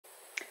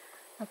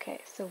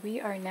Okay, so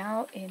we are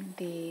now in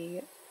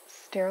the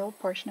sterile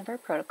portion of our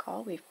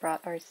protocol. We've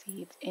brought our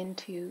seeds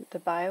into the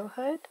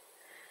biohood.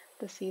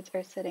 The seeds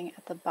are sitting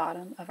at the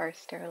bottom of our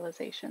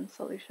sterilization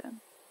solution.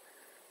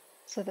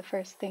 So the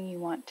first thing you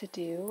want to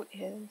do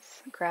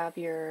is grab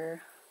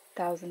your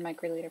 1000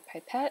 microliter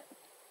pipette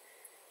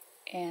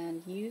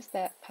and use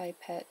that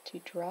pipette to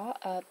draw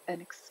up and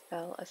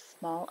expel a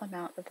small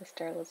amount of the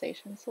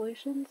sterilization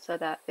solution so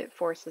that it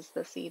forces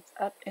the seeds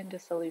up into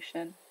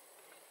solution,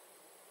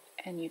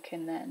 and you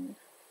can then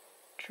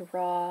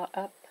draw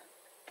up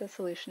the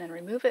solution and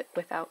remove it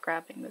without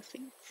grabbing the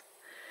seeds.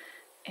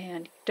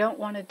 And you don't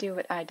want to do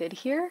what I did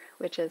here,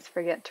 which is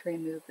forget to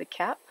remove the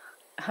cap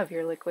of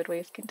your liquid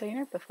waste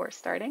container before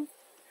starting.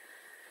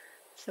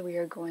 So we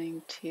are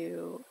going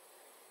to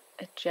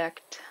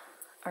eject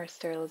our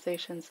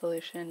sterilization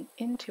solution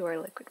into our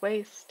liquid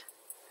waste,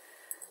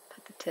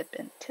 put the tip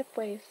in tip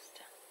waste,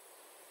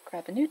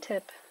 grab a new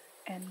tip,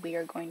 and we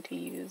are going to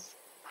use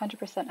 100%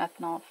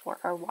 ethanol for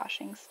our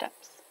washing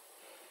steps.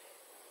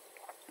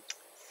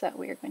 So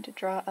we are going to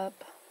draw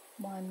up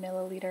 1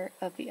 milliliter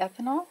of the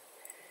ethanol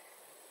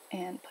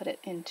and put it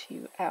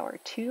into our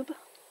tube.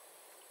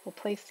 We'll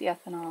place the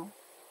ethanol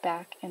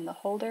back in the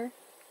holder,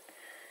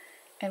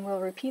 and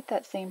we'll repeat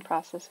that same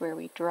process where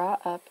we draw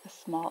up a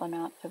small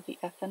amount of the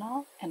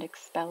ethanol and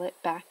expel it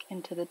back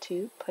into the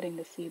tube, putting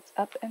the seeds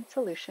up in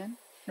solution.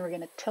 And we're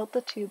going to tilt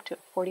the tube to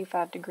a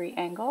 45-degree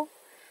angle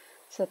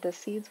so that the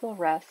seeds will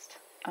rest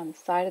on the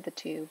side of the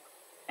tube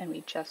and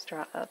we just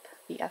draw up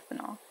the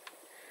ethanol.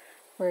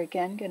 We're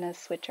again going to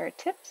switch our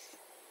tips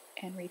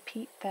and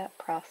repeat that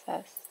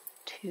process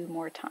 2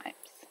 more times.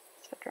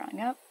 So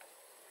drawing up,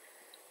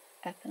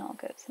 ethanol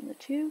goes in the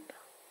tube,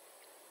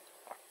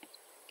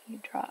 you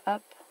draw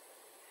up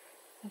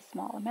a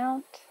small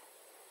amount,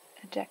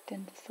 eject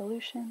into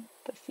solution,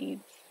 the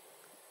seeds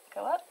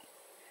go up,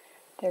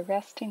 they're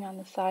resting on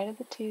the side of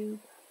the tube,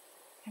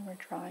 and we're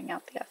drawing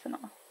out the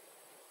ethanol.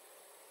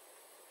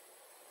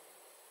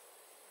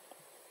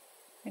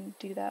 We're going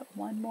to do that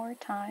 1 more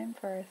time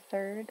for our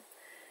third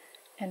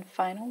and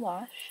final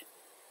wash.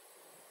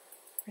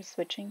 We're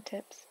switching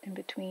tips in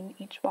between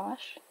each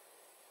wash,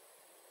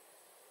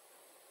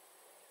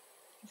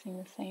 using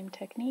the same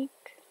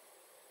technique,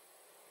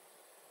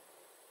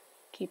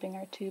 keeping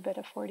our tube at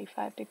a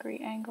 45-degree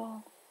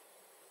angle,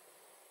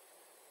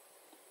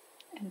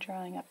 and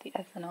drawing up the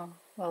ethanol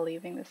while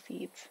leaving the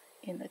seeds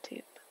in the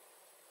tube.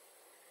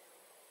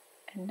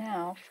 And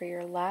now for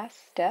your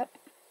last step,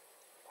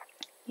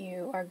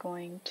 you are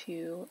going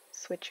to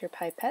switch your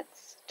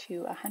pipettes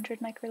to a 100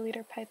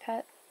 microliter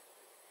pipette,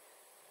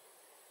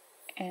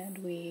 and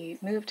we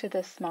move to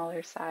the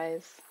smaller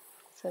size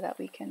so that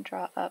we can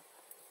draw up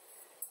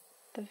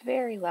the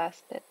very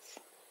last bits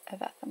of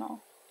ethanol.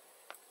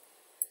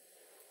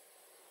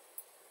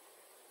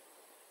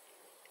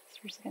 So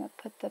we're just going to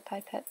put the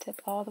pipette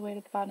tip all the way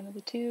to the bottom of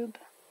the tube,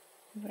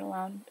 move it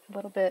around a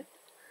little bit,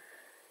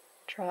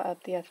 draw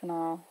up the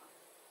ethanol,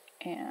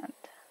 and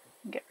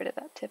get rid of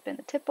that tip in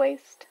the tip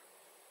waste.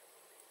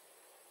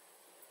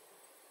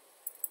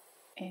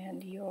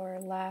 And your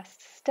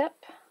last step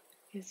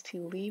is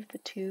to leave the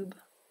tube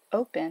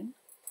open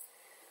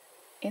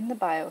in the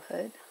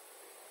biohood.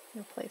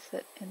 You'll place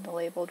it in the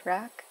labeled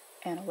rack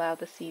and allow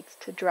the seeds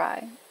to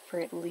dry for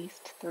at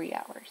least 3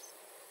 hours.